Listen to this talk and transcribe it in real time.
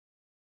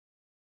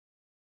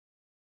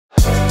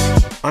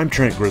I'm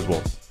Trent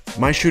Griswold.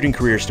 My shooting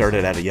career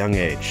started at a young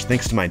age,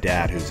 thanks to my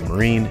dad, who's a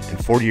Marine and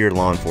 40-year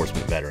law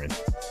enforcement veteran.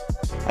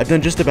 I've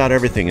done just about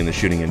everything in the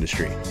shooting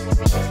industry.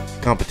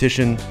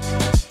 Competition,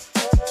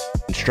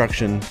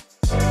 instruction,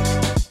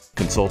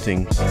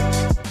 consulting,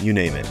 you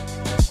name it.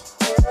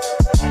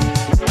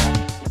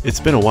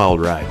 It's been a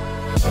wild ride.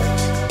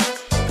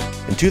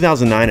 In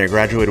 2009, I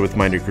graduated with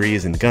my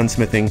degrees in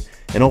gunsmithing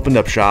and opened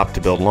up shop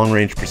to build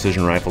long-range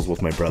precision rifles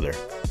with my brother.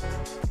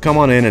 Come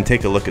on in and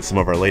take a look at some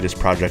of our latest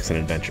projects and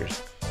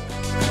adventures.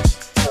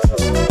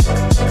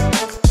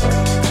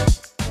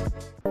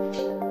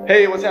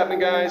 Hey, what's happening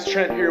guys?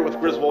 Trent here with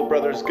Griswold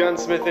Brothers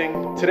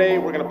Gunsmithing. Today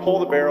we're going to pull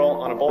the barrel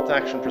on a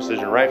bolt-action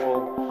precision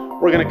rifle.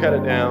 We're going to cut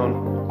it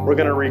down, we're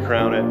going to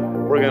recrown it,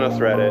 we're going to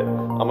thread it.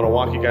 I'm going to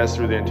walk you guys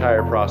through the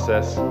entire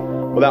process.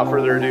 Without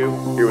further ado,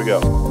 here we go.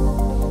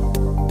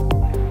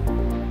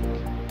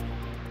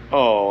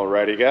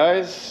 Alrighty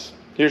guys,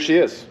 here she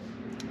is.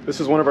 This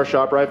is one of our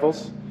shop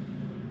rifles.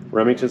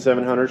 Remington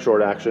 700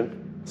 short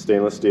action,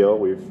 stainless steel.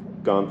 We've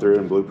gone through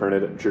and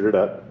blueprinted it and shoot it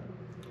up.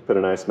 Put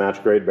a nice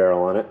match grade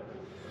barrel on it.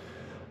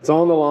 It's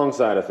all on the long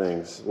side of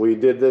things. We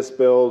did this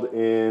build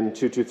in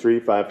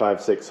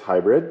 223-556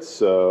 hybrid,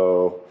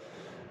 so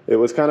it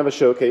was kind of a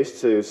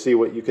showcase to see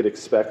what you could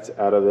expect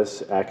out of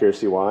this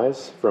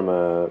accuracy-wise from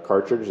a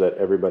cartridge that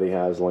everybody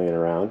has laying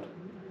around.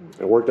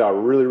 It worked out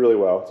really, really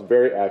well. It's a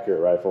very accurate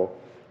rifle,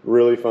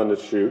 really fun to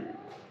shoot,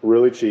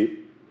 really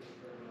cheap.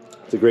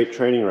 It's a great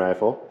training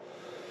rifle.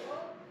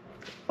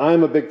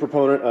 I'm a big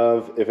proponent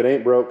of, if it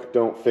ain't broke,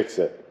 don't fix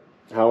it.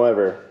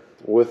 However,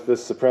 with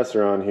this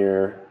suppressor on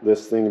here,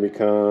 this thing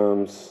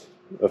becomes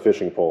a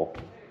fishing pole.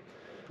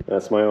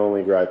 That's my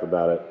only gripe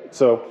about it.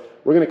 So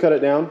we're going to cut it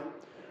down.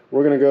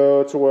 We're going to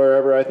go to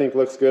wherever I think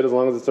looks good, as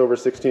long as it's over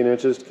 16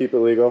 inches to keep it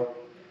legal.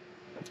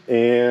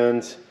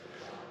 And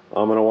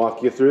I'm going to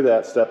walk you through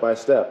that step by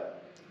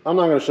step. I'm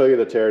not going to show you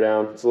the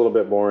teardown. It's a little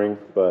bit boring,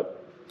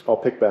 but I'll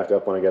pick back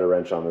up when I get a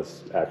wrench on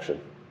this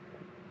action.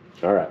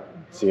 All right,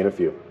 see you in a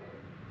few.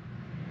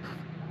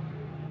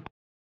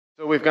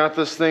 So we've got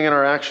this thing in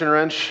our action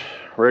wrench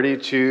ready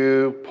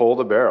to pull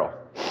the barrel.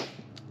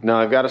 Now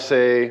I've got to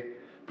say,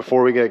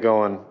 before we get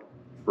going,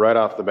 right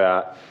off the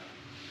bat,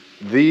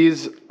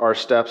 these are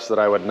steps that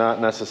I would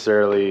not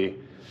necessarily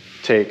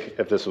take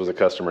if this was a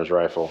customer's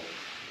rifle.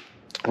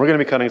 We're going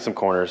to be cutting some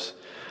corners.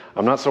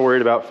 I'm not so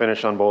worried about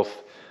finish on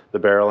both the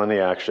barrel and the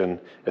action.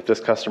 If this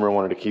customer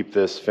wanted to keep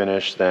this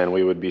finish, then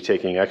we would be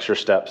taking extra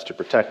steps to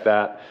protect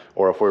that,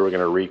 or if we were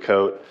going to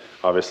recoat,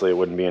 obviously it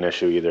wouldn't be an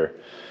issue either.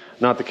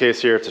 Not the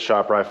case here. It's a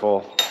shop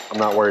rifle. I'm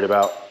not worried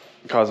about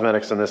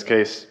cosmetics in this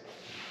case.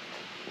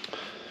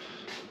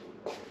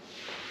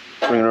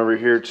 Bringing over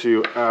here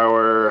to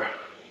our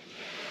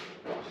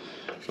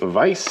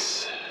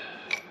vise.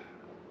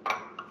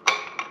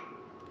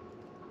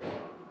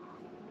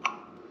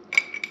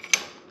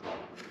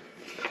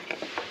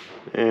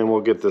 And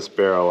we'll get this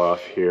barrel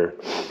off here.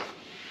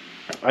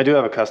 I do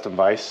have a custom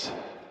vise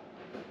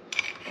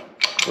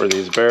for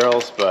these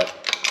barrels, but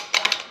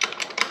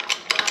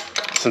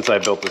since I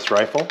built this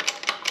rifle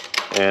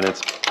and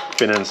it's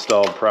been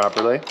installed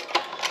properly,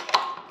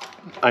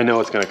 I know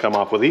it's going to come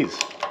off with ease.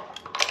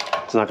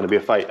 It's not going to be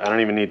a fight. I don't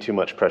even need too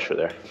much pressure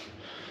there.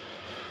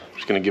 I'm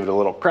just going to give it a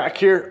little crack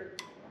here.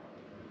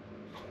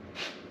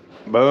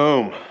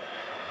 Boom.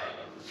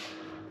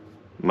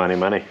 Money,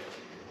 money.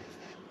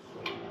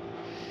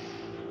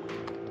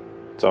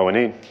 That's all we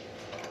need.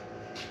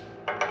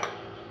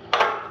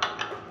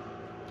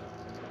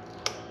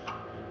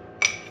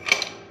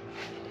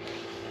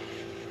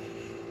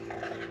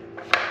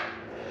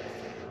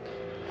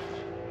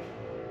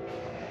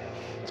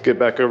 Let's get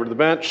back over to the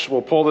bench.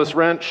 We'll pull this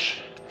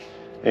wrench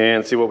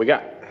and see what we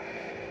got.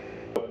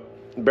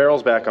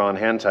 Barrel's back on,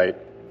 hand tight,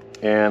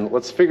 and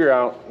let's figure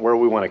out where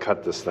we want to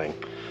cut this thing.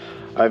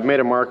 I've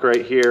made a mark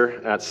right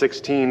here at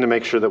 16 to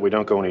make sure that we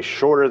don't go any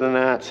shorter than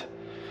that.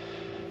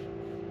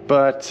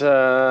 But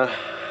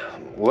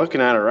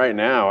looking at it right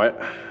now, I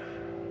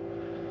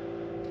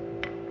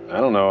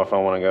don't know if I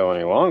want to go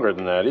any longer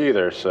than that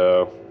either,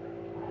 so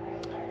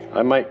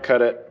I might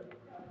cut it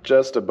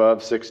just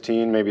above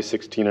 16, maybe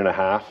 16 and a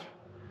half,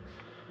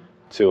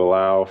 to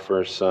allow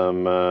for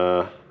some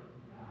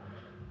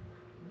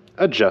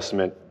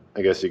adjustment,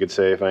 I guess you could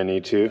say, if I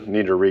need to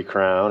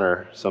recrown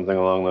or something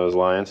along those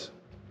lines.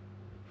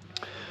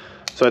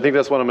 So I think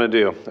that's what I'm going to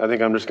do. I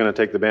think I'm just going to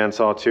take the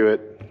bandsaw to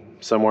it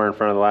somewhere in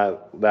front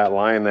of that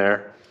line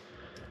there,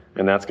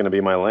 and that's going to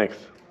be my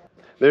length.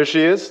 There she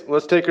is.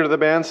 Let's take her to the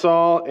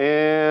bandsaw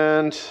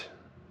and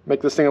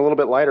make this thing a little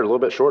bit lighter, a little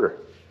bit shorter.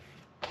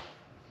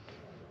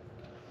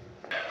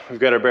 We've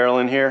got our barrel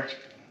in here.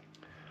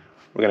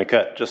 We're going to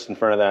cut just in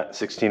front of that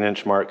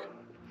 16-inch mark.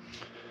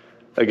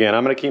 Again,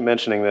 I'm going to keep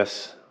mentioning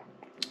this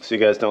so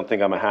you guys don't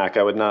think I'm a hack.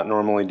 I would not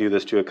normally do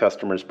this to a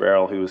customer's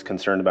barrel who was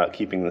concerned about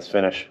keeping this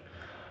finish.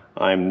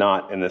 I'm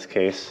not in this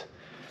case.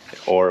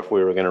 Or if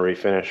we were going to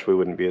refinish, we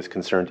wouldn't be as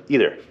concerned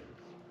either.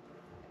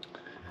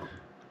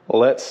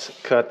 Let's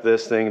cut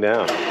this thing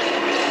down.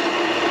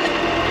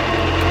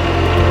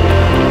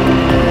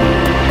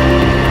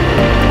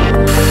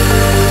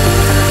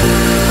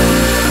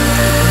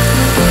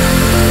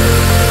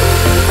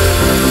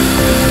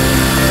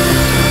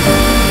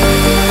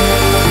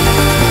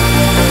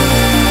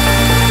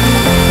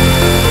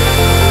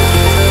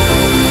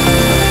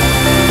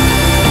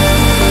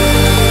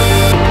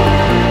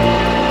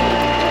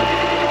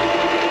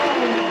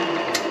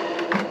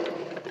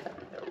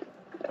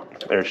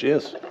 There she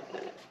is.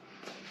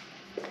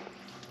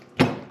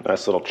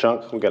 Nice little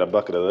chunk. We got a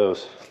bucket of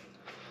those.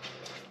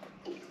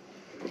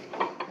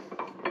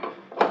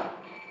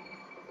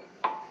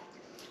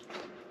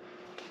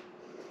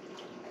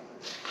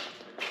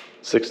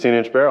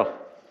 "16" barrel.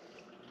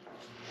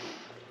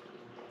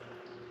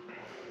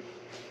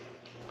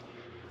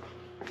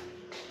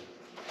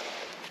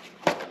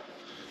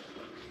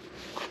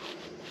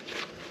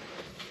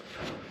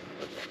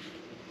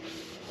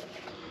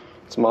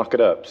 Let's mock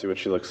it up, see what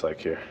she looks like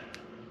here.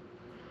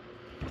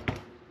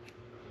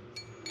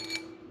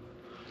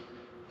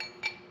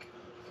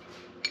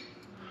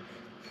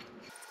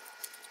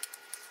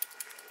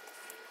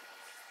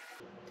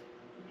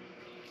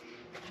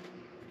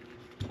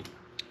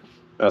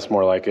 That's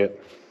more like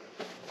it.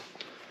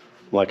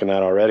 I'm liking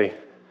that already.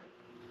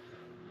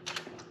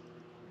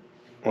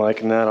 I'm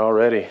liking that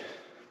already.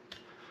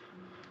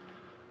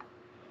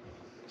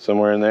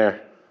 Somewhere in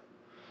there.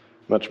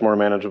 Much more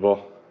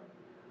manageable.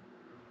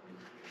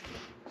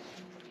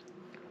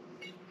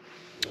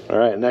 All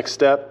right, next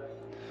step.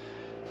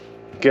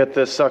 Get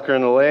this sucker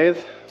in the lathe.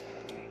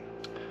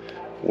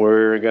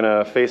 We're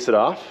gonna face it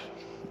off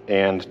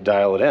and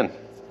dial it in.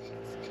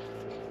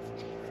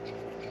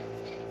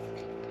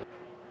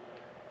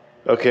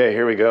 Okay,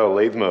 here we go,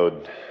 lathe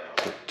mode.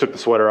 Took the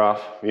sweater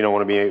off. You don't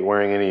want to be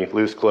wearing any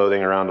loose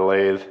clothing around a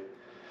lathe.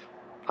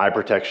 Eye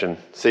protection,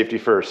 safety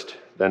first,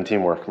 then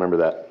teamwork, remember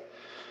that.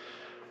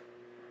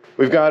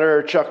 We've got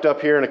her chucked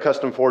up here in a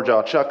custom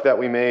 4-jaw chuck that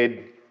we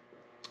made.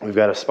 We've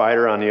got a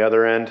spider on the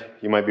other end.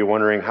 You might be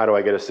wondering, how do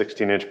I get a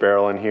 16"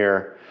 barrel in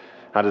here?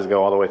 How does it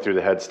go all the way through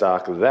the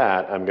headstock?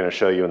 That I'm going to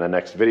show you in the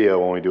next video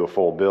when we do a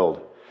full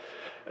build.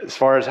 As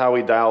far as how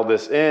we dialed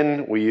this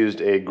in, we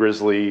used a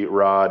grizzly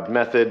rod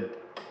method,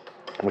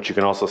 which you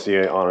can also see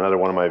on another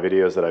one of my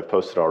videos that I've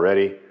posted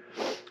already.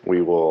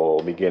 We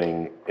will be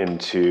getting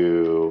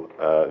into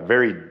a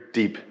very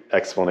deep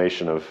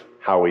explanation of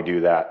how we do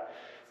that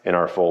in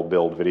our full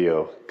build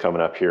video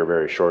coming up here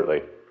very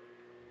shortly.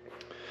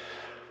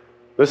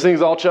 This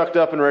thing's all chucked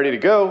up and ready to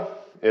go.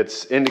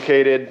 It's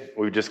indicated.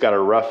 We've just got a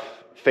rough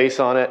face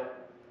on it.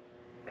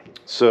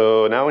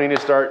 So now we need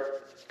to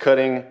start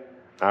cutting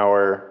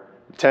our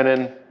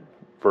tenon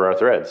for our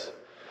threads.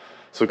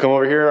 So come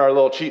over here, our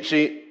little cheat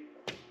sheet.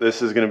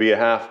 This is going to be a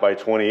 1/2 by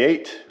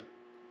 28.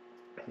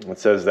 It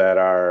says that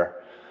our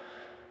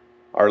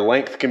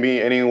length can be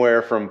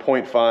anywhere from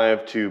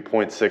 0.5 to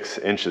 0.6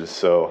 inches.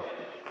 So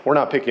we're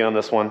not picky on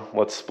this one.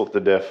 Let's split the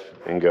diff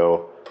and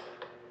go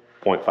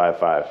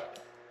 0.55.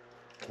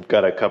 I've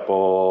got a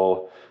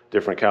couple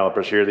different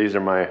calipers here. These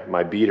are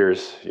my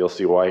beaters. You'll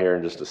see why here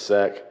in just a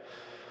sec.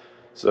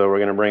 So we're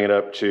going to bring it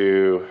up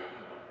to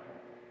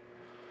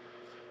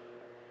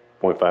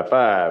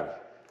 0.55.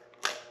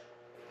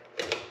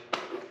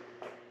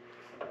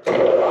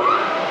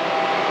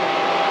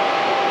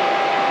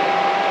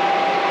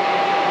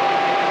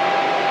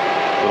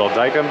 Little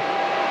dicum.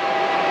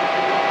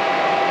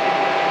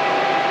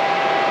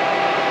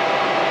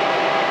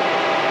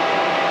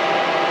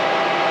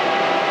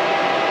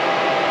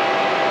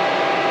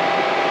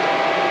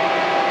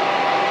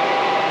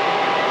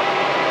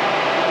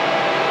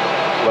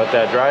 Let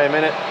that dry a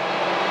minute.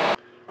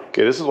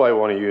 Okay, this is why we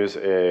want to use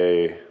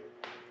a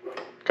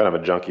kind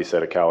of a junky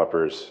set of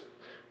calipers.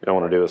 You don't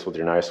want to do this with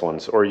your nice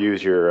ones, or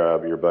use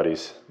your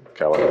buddy's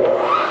caliper.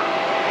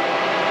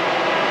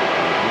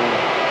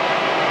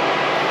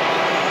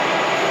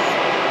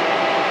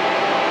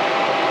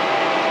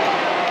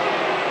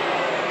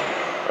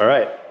 All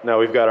right, now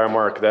we've got our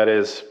mark. That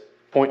is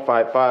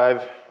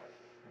 0.55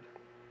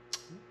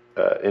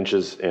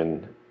 inches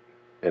in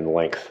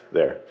length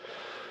there.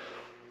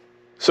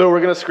 So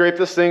we're going to scrape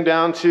this thing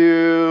down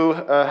to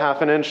a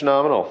 1/2 inch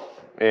nominal.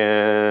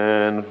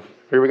 And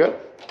here we go.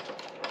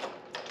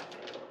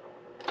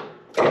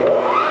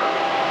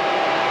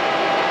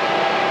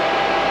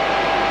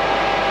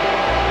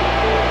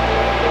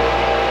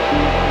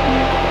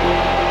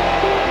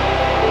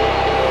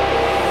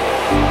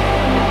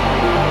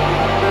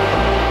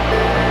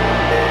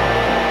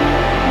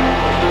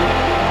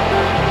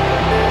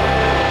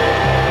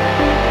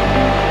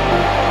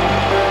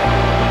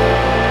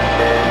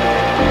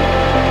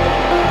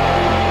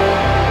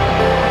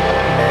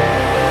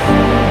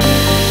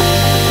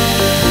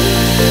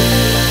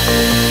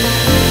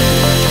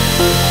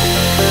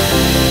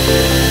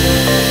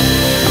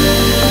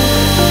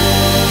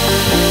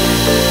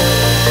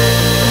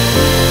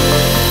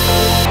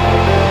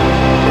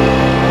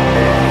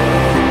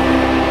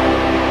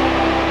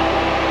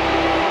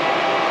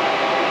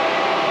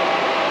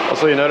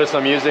 Also, you notice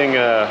I'm using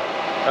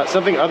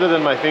something other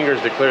than my fingers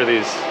to clear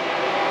these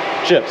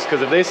chips,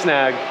 because if they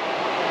snag,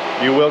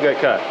 you will get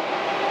cut.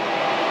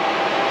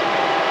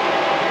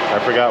 I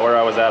forgot where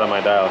I was at on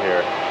my dial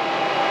here.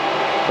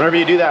 Whenever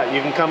you do that,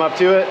 you can come up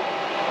to it,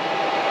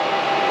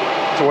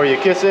 to where you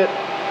kiss it.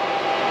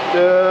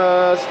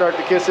 Just start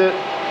to kiss it.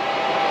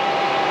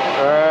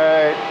 All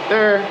right,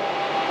 there.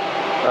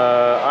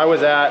 I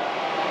was at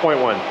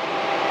 0.1.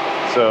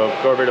 So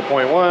go over to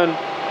 0.1.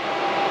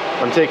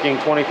 I'm taking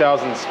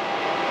 20,000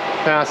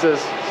 passes,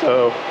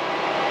 so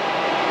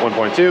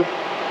 1.2,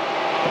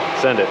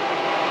 send it.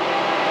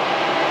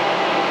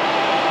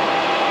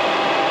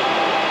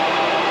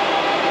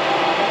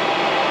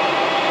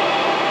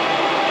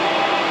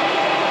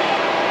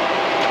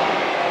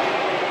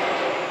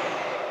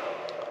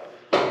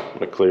 I'm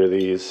gonna clear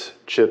these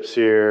chips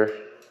here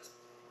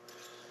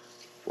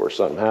before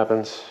something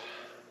happens.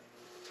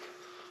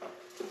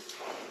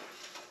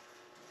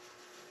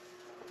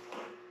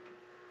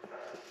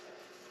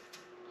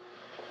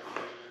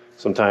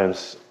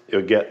 Sometimes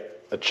you'll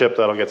get a chip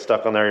that'll get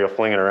stuck on there, you'll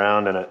fling it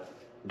around and it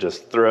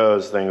just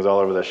throws things all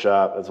over the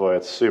shop. That's why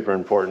it's super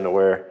important to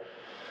wear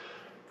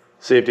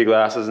safety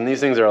glasses. And these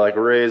things are like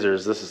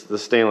razors.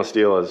 This stainless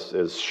steel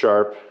is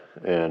sharp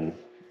and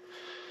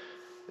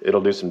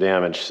it'll do some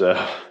damage.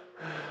 So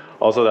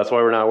also that's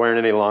why we're not wearing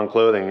any long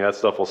clothing. That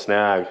stuff will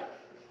snag.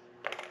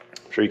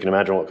 I'm sure you can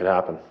imagine what could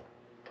happen.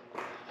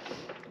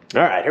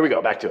 All right, here we go,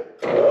 back to it.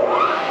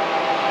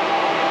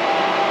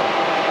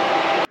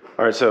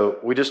 All right, so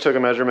we just took a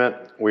measurement.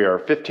 We are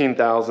 15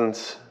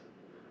 thousandths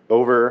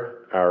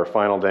over our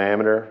final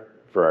diameter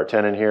for our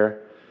tenon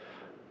here.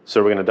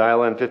 So we're gonna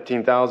dial in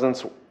 15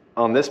 thousandths.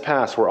 On this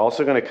pass, we're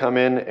also gonna come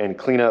in and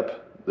clean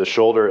up the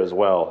shoulder as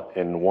well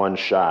in one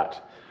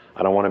shot.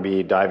 I don't wanna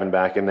be diving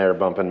back in there,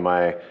 bumping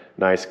my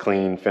nice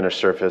clean finished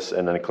surface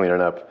and then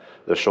cleaning up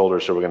the shoulder.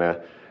 So we're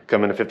gonna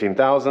come into 15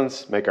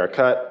 thousandths, make our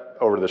cut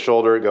over to the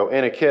shoulder, go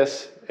in a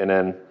kiss, and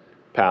then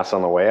pass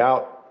on the way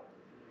out.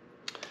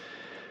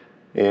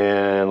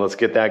 And let's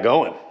get that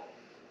going.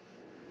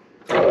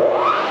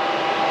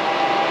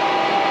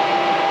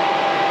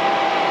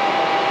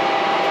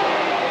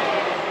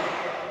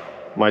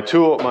 My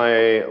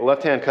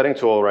left-hand cutting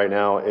tool right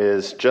now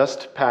is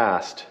just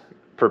past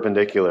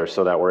perpendicular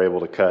so that we're able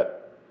to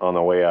cut on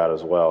the way out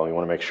as well. You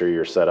want to make sure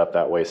you're set up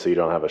that way so you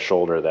don't have a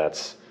shoulder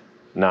that's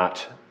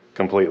not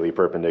completely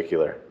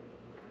perpendicular.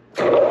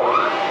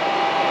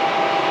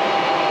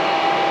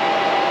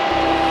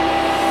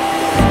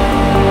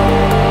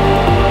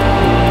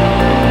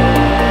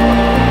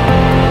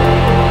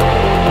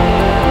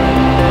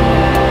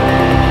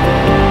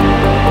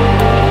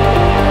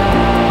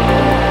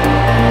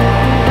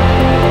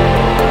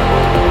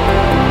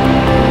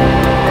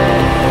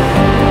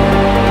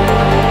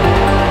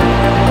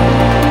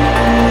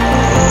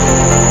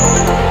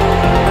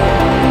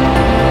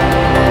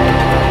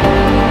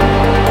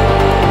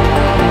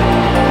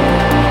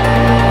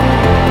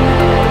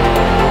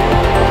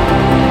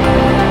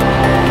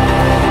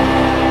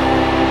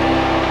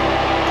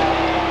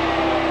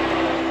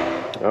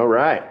 All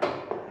right,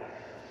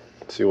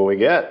 let's see what we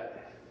get.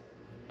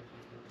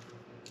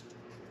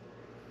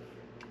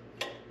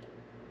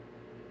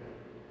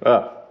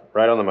 Oh,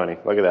 right on the money.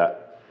 Look at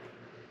that.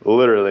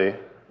 Literally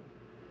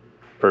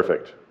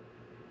perfect.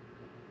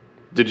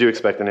 Did you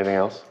expect anything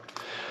else?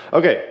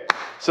 Okay,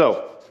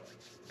 so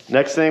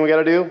next thing we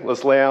got to do,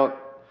 let's lay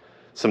out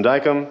some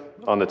dicom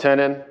on the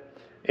tenon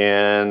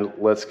and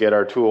let's get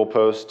our tool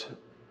post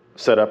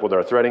set up with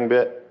our threading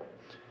bit,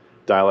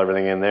 dial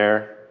everything in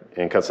there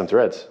and cut some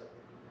threads.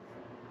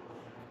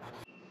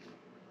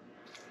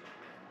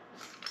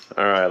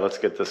 All right, let's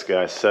get this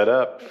guy set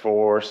up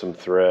for some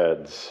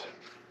threads.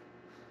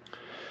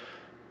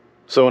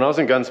 So when I was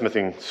in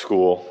gunsmithing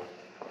school,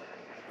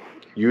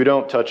 you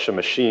don't touch a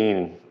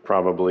machine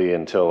probably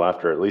until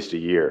after at least a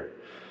year.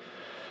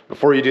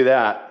 Before you do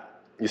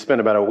that, you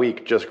spend about a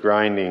week just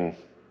grinding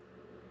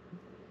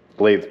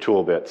lathe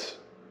tool bits.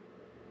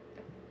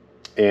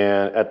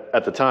 And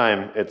at the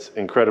time, it's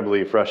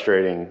incredibly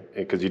frustrating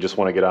because you just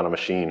want to get on a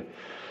machine,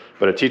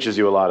 but it teaches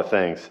you a lot of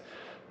things.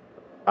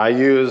 I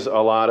use a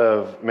lot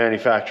of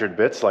manufactured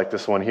bits like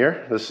this one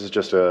here. This is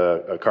just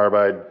a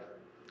carbide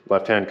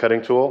left-hand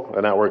cutting tool,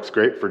 and that works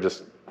great for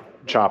just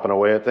chopping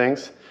away at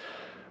things.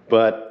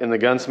 But in the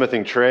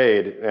gunsmithing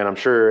trade, and I'm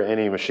sure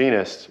any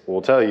machinist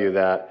will tell you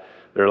that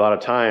there are a lot of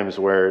times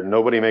where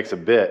nobody makes a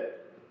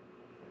bit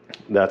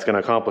that's going to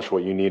accomplish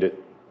what you need it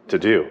to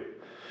do.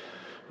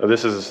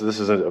 This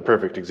is a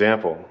perfect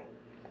example.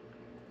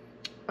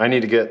 I need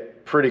to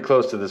get pretty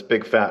close to this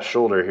big fat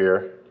shoulder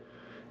here.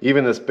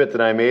 Even this bit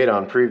that I made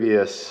on four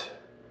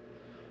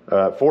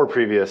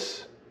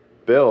previous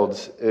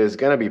builds is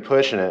going to be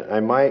pushing it.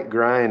 I might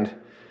grind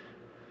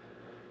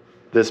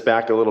this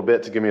back a little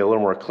bit to give me a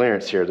little more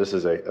clearance here. This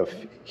is a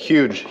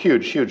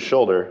huge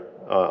shoulder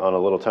on a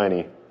little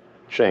tiny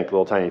shank,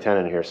 little tiny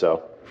tenon here.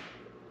 So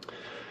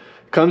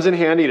comes in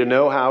handy to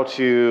know how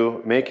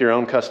to make your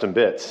own custom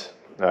bits.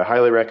 I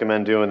highly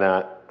recommend doing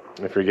that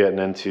if you're getting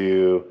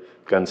into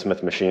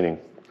gunsmith machining.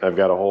 I've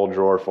got a whole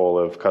drawer full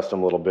of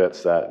custom little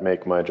bits that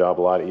make my job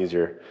a lot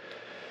easier.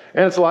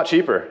 And it's a lot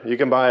cheaper. You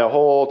can buy a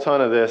whole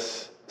ton of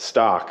this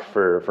stock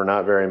for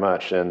not very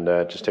much, and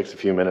it just takes a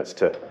few minutes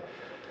to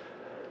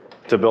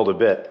build a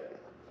bit.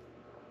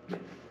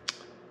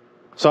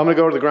 So I'm gonna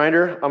go to the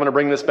grinder. I'm gonna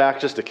bring this back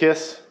just a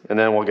kiss, and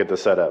then we'll get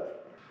this set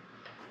up.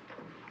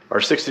 Our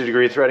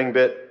 60-degree threading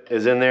bit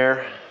is in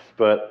there,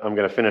 but I'm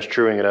gonna finish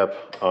truing it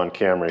up on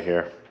camera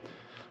here.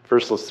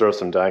 First, let's throw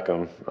some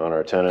dicom on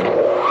our tenon.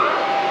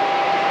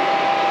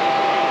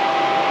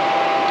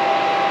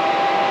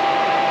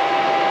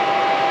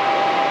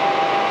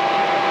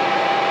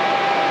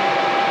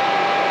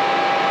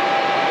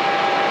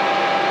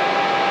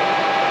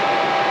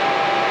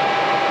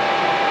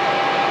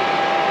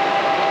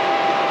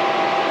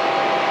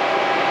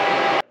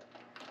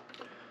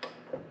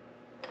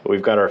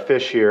 we've got our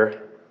fish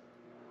here.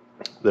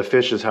 The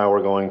fish is how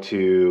we're going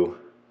to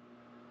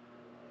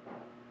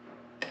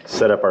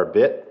set up our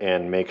bit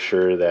and make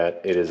sure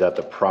that it is at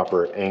the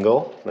proper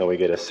angle, that we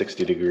get a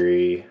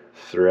 60-degree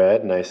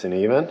thread, nice and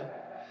even.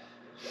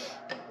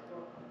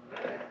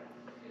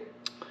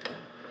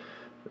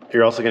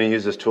 You're also going to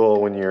use this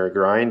tool when you're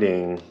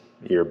grinding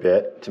your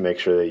bit to make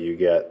sure that you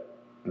get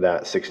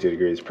that 60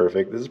 degrees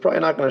perfect. This is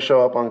probably not going to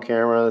show up on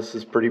camera. This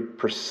is pretty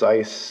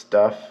precise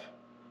stuff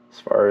as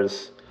far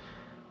as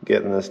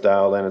getting this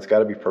dialed in. It's got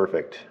to be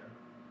perfect.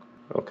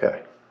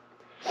 Okay.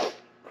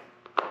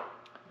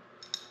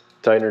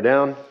 Tighten her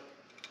down.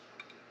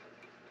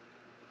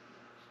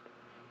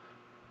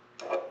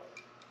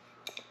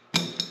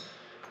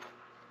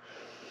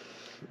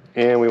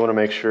 And we want to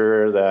make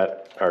sure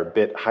that our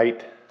bit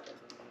height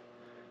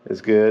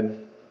is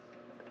good.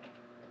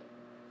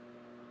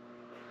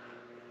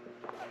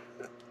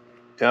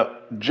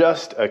 Yep,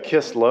 just a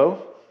kiss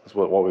low is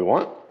what we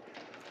want.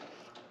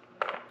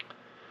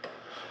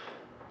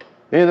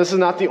 And this is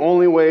not the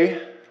only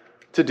way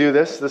to do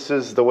this. This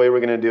is the way we're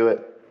going to do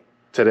it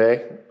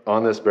today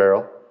on this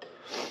barrel.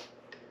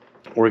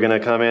 We're going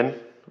to come in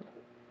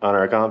on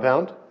our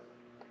compound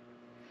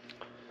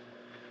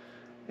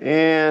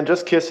and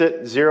just kiss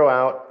it, zero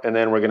out, and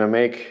then we're going to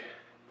make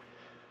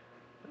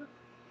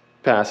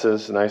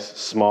passes, nice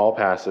small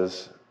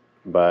passes,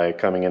 by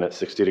coming in at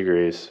 60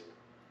 degrees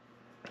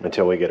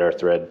until we get our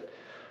thread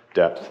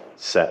depth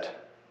set.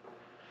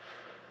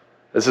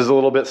 This is a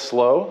little bit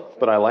slow,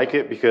 but I like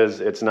it because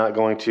it's not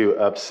going to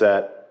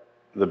upset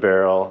the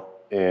barrel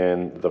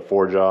in the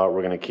forejaw.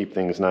 We're going to keep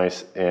things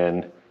nice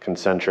and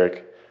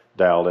concentric,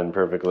 dialed in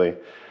perfectly.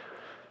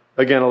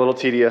 Again, a little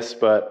tedious,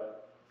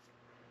 but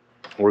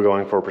we're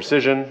going for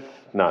precision,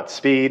 not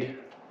speed.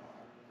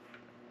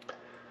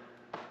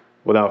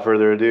 Without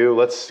further ado,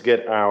 let's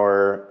get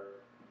our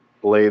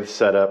lathe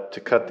set up to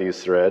cut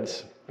these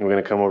threads. We're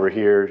going to come over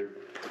here.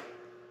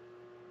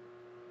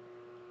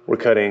 We're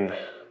cutting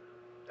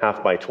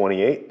 1/2 by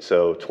 28,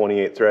 so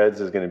 28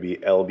 threads is going to be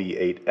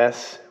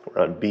LB8S.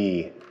 We're on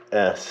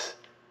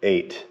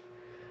BS8,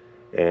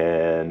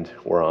 and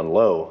we're on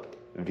low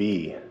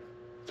V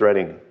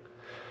threading.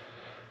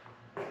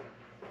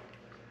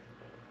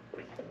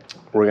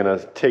 We're going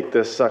to take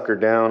this sucker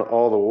down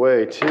all the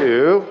way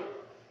to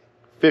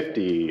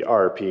 50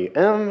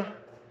 RPM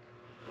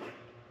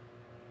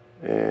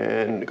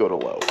and go to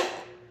low.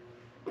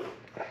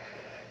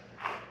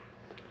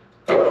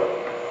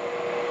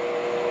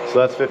 So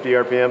that's 50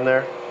 RPM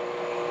there.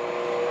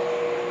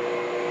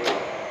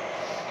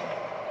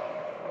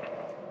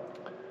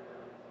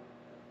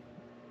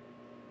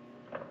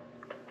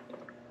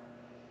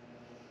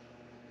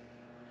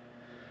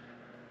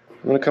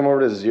 I'm going to come over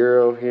to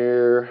 0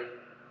 here,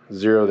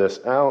 zero this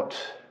out.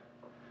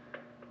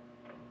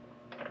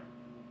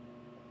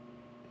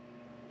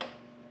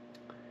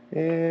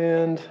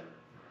 And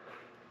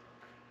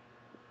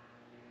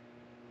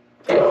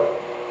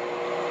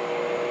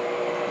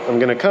I'm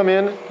going to come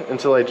in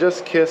until I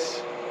just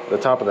kiss the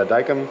top of the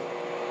dicum,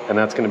 and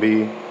that's going to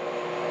be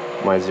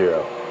my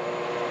 0.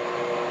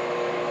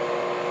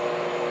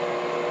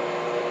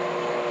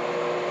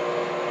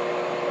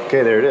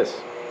 Okay, there it is.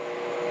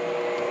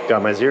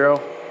 Got my 0,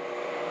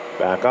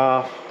 back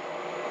off,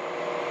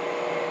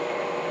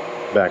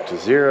 back to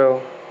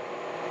 0.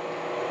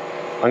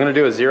 I'm going to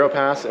do a 0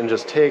 pass and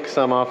just take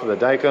some off of the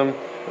dicum,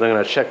 and I'm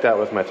going to check that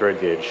with my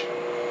thread gauge.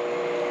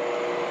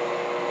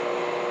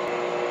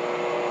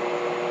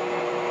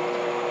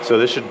 So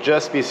this should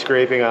just be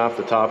scraping off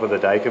the top of the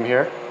dicum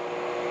here.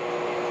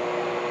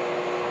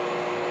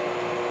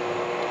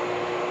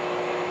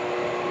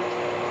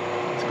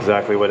 That's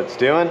exactly what it's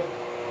doing.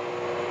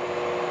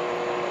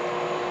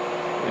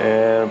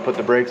 And put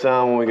the brakes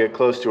on when we get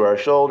close to our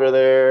shoulder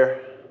there.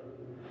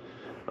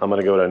 I'm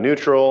going to go to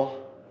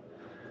neutral,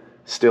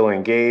 still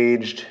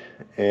engaged,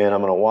 and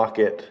I'm going to walk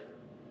it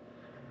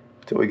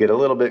till we get a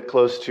little bit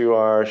close to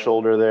our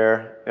shoulder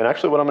there. And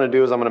actually what I'm going to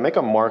do is I'm going to make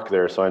a mark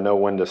there so I know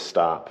when to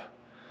stop.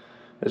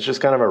 It's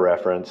just kind of a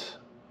reference.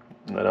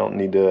 I don't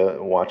need to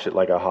watch it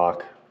like a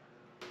hawk.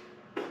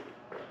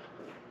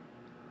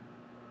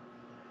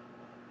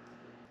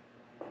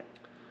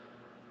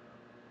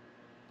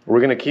 We're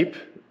going to keep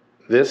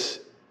this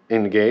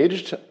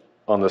engaged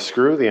on the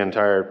screw the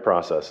entire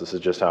process. This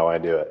is just how I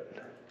do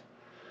it.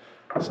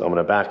 So I'm going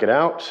to back it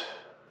out,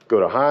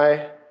 go to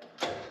high,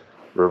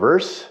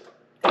 reverse.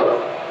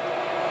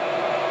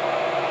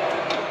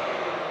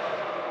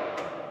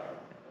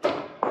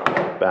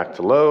 Back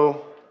to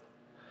low.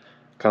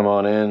 Come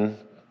on in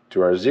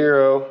to our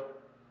 0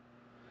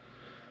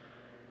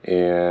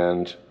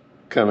 and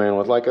come in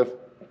with like a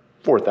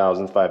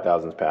 4,000,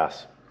 5,000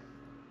 pass.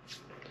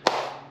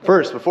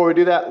 First, before we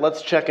do that,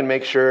 let's check and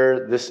make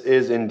sure this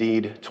is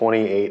indeed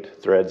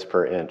 28 threads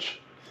per inch.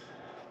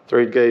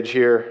 Thread gauge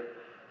here.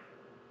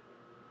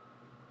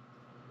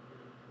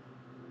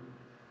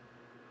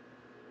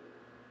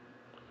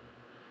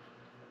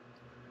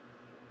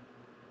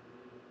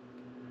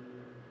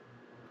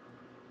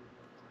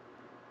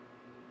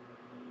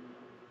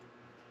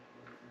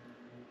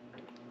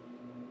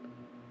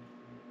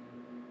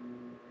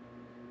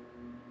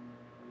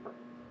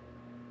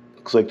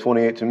 Looks like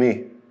 28 to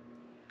me.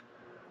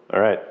 All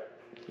right,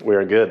 we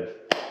are good.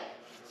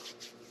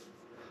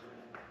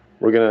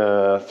 We're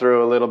gonna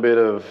throw a little bit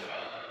of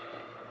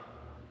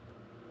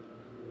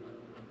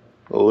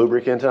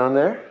lubricant on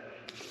there.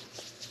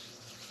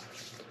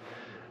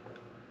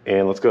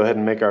 And let's go ahead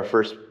and make our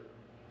first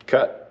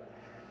cut.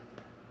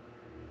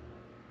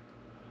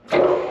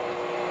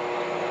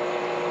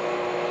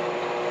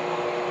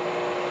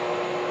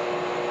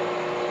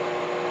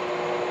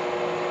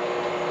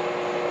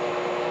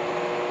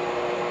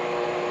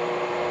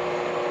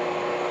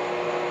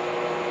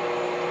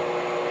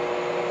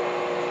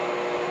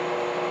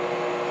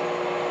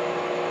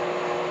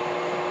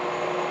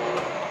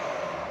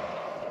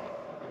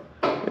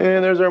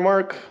 And there's our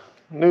mark,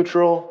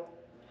 neutral,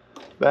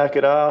 back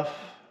it off,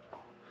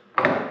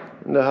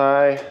 into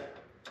high,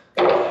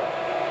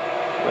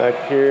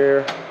 back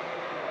here,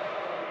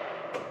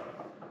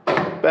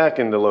 back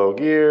into low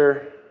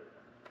gear,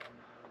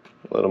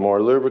 a little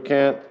more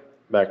lubricant,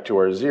 back to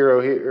our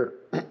 0 here,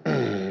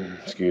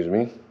 excuse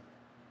me.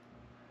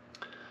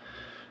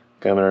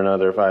 Coming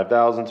another 5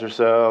 thousandths or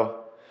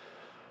so.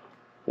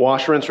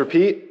 Wash, rinse,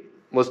 repeat.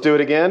 Let's do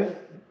it again.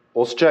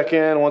 We'll check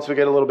in once we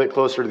get a little bit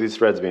closer to these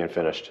threads being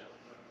finished.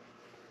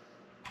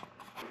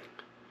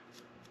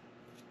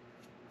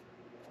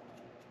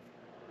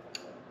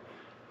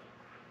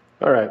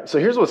 All right, so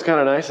here's what's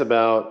kind of nice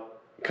about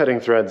cutting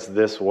threads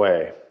this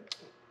way.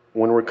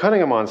 When we're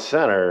cutting them on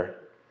center,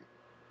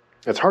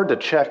 it's hard to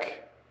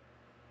check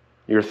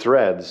your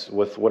threads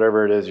with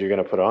whatever it is you're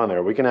going to put on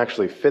there. We can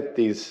actually fit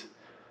these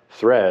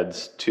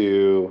threads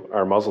to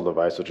our muzzle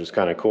device, which is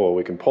kind of cool.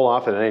 We can pull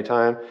off at any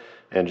time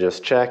and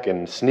just check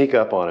and sneak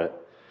up on it,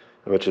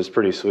 which is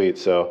pretty sweet.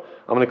 So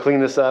I'm going to clean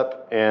this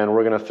up and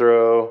we're going to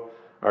throw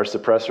our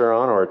suppressor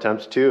on, or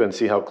attempt to, and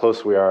see how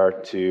close we are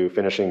to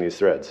finishing these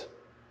threads.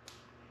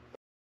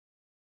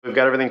 We've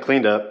got everything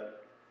cleaned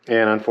up,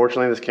 and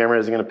unfortunately this camera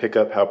isn't going to pick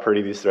up how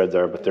pretty these threads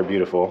are, but they're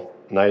beautiful.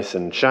 Nice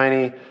and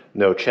shiny,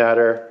 no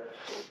chatter,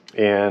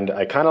 and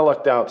I kind of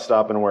lucked out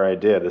stopping where I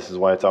did. This is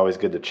why it's always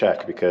good to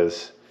check,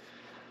 because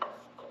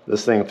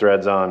this thing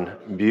threads on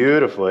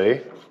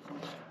beautifully.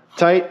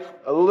 Tight,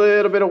 a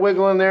little bit of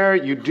wiggle in there.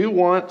 You do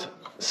want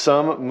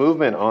some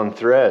movement on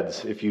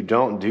threads. If you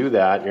don't do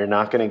that, you're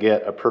not going to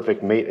get a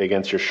perfect mate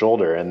against your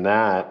shoulder, and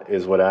that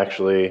is what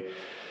actually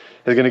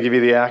is going to give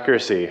you the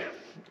accuracy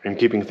in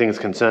keeping things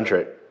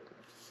concentric.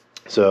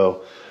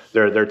 So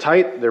they're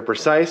tight, they're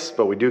precise,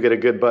 but we do get a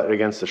good butt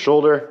against the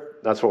shoulder.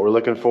 That's what we're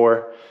looking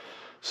for.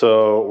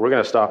 So we're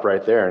going to stop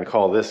right there and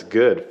call this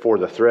good for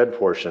the thread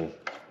portion.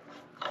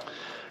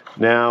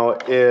 Now,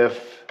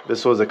 if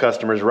this was a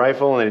customer's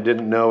rifle and they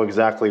didn't know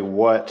exactly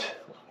what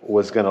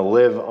was going to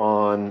live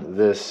on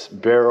this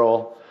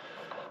barrel,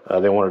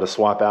 they wanted to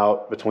swap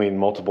out between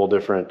multiple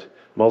different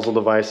muzzle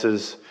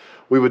devices,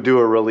 we would do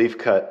a relief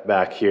cut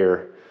back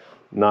here.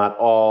 Not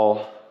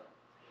all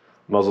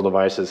muzzle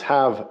devices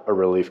have a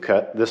relief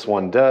cut. This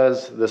one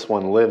does. This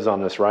one lives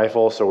on this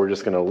rifle, so we're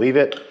just going to leave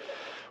it.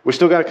 We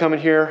still got to come in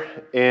here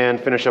and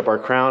finish up our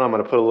crown. I'm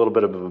going to put a little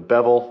bit of a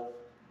bevel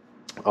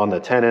on the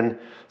tenon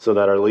so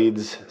that our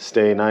leads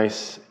stay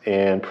nice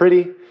and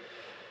pretty.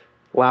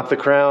 Lap the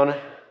crown,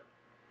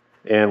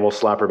 and we'll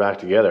slap her back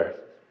together.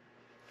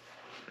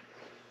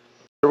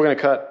 So we're going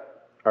to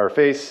cut our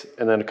face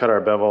and then cut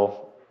our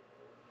bevel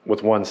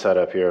with one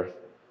setup here.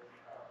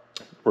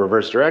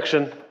 Reverse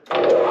direction.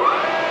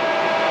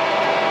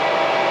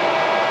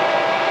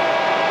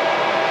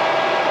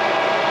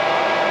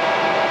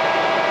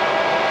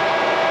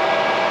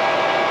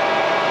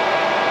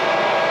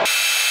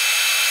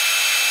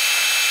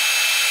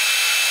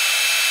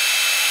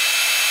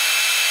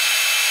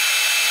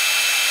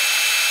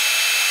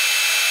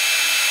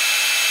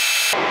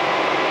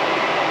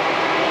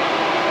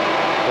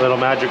 A little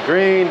magic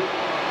green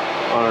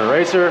on an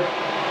eraser.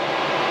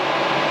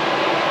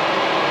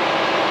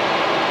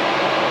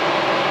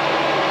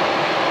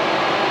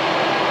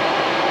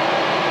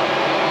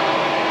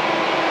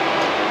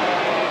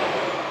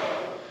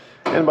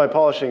 And by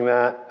polishing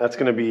that, that's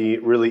going to be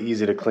really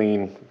easy to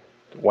clean,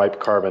 wipe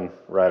carbon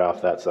right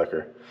off that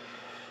sucker.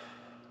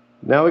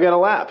 Now we got a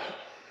lap,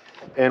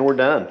 and we're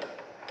done.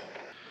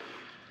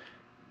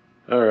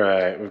 All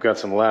right, we've got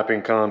some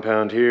lapping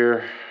compound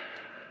here.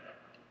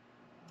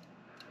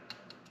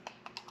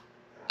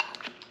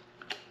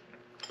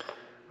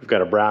 We've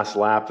got a brass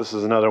lap. This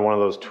is another one of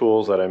those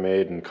tools that I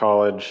made in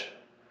college.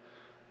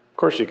 Of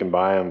course you can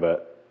buy them,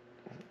 but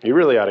you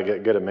really ought to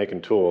get good at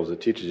making tools. It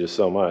teaches you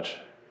so much.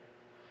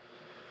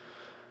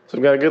 So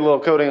we've got a good little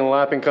coating of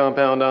lapping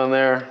compound on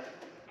there.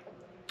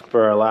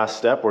 For our last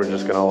step, we're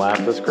just going to lap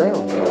this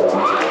crown.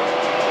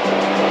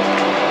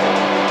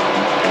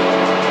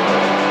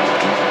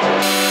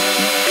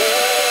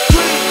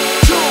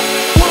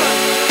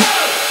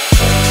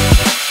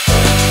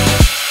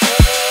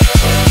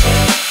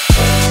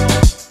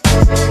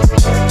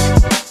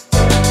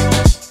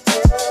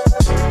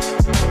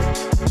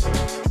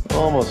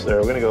 Almost there.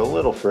 We're going to go a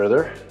little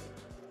further.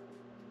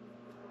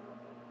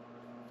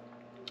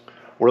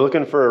 We're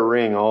looking for a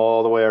ring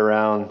all the way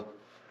around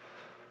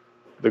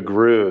the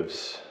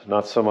grooves.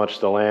 Not so much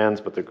the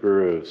lands, but the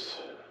grooves.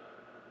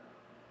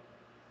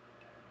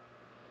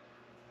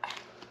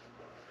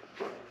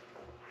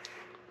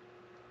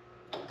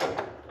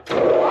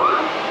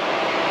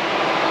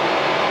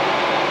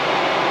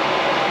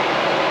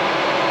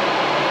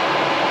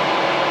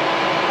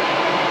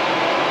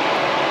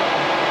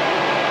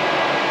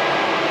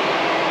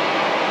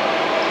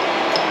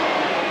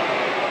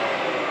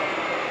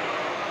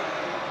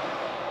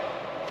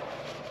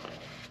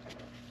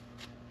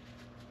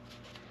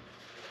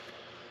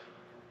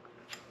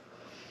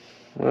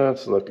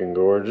 That's looking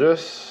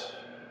gorgeous.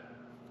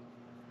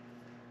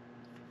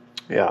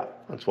 Yeah,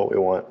 that's what we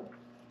want.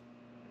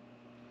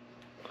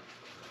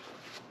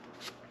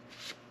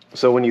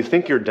 So when you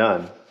think you're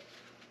done,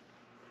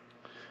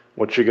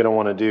 what you're going to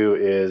want to do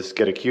is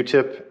get a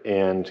Q-tip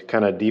and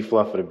kind of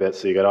defluff it a bit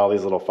so you got all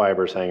these little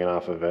fibers hanging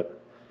off of it.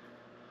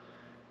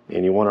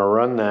 And you want to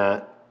run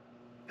that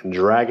and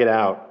drag it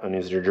out. And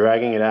as you're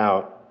dragging it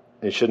out,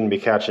 it shouldn't be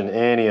catching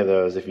any of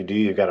those. If you do,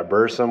 you've got a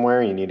burr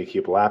somewhere, you need to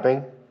keep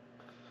lapping.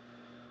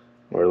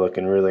 We're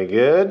looking really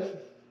good.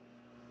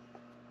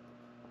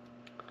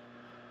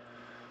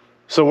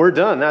 So we're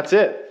done, that's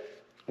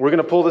it. We're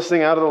gonna pull this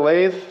thing out of the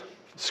lathe,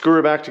 screw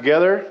her back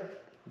together,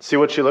 and see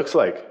what she looks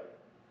like.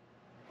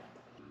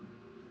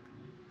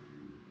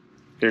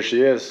 Here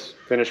she is,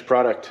 finished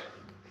product.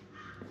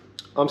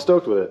 I'm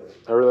stoked with it,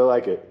 I really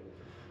like it.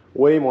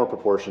 Way more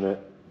proportionate,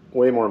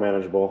 way more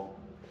manageable.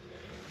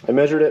 I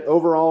measured it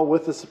overall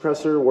with the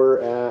suppressor,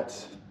 we're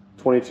at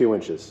 22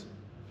 inches.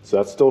 So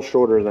that's still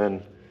shorter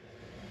than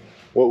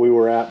what we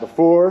were at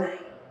before.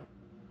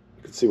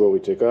 You can see what we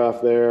took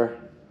off there.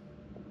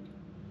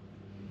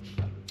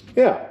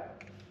 Yeah,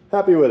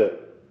 happy with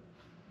it.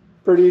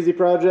 Pretty easy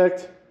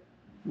project.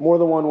 More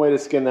than one way to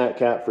skin that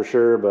cat for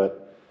sure,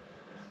 but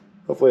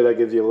hopefully that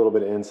gives you a little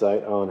bit of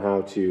insight on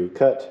how to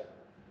cut,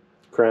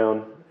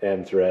 crown,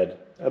 and thread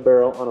a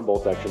barrel on a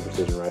bolt action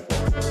precision rifle.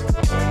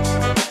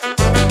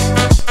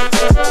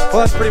 Well,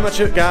 that's pretty much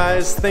it,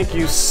 guys. Thank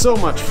you so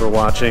much for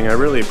watching. I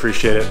really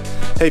appreciate it.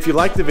 Hey, if you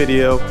liked the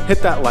video,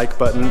 hit that like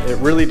button. It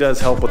really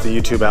does help with the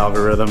YouTube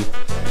algorithm.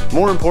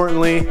 More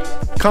importantly,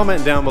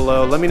 comment down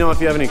below. Let me know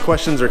if you have any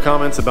questions or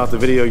comments about the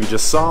video you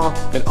just saw.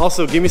 And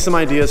also give me some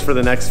ideas for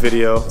the next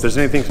video. If there's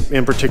anything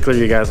in particular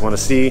you guys want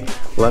to see,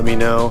 let me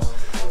know.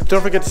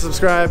 Don't forget to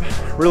subscribe.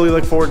 Really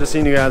look forward to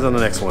seeing you guys on the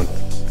next one.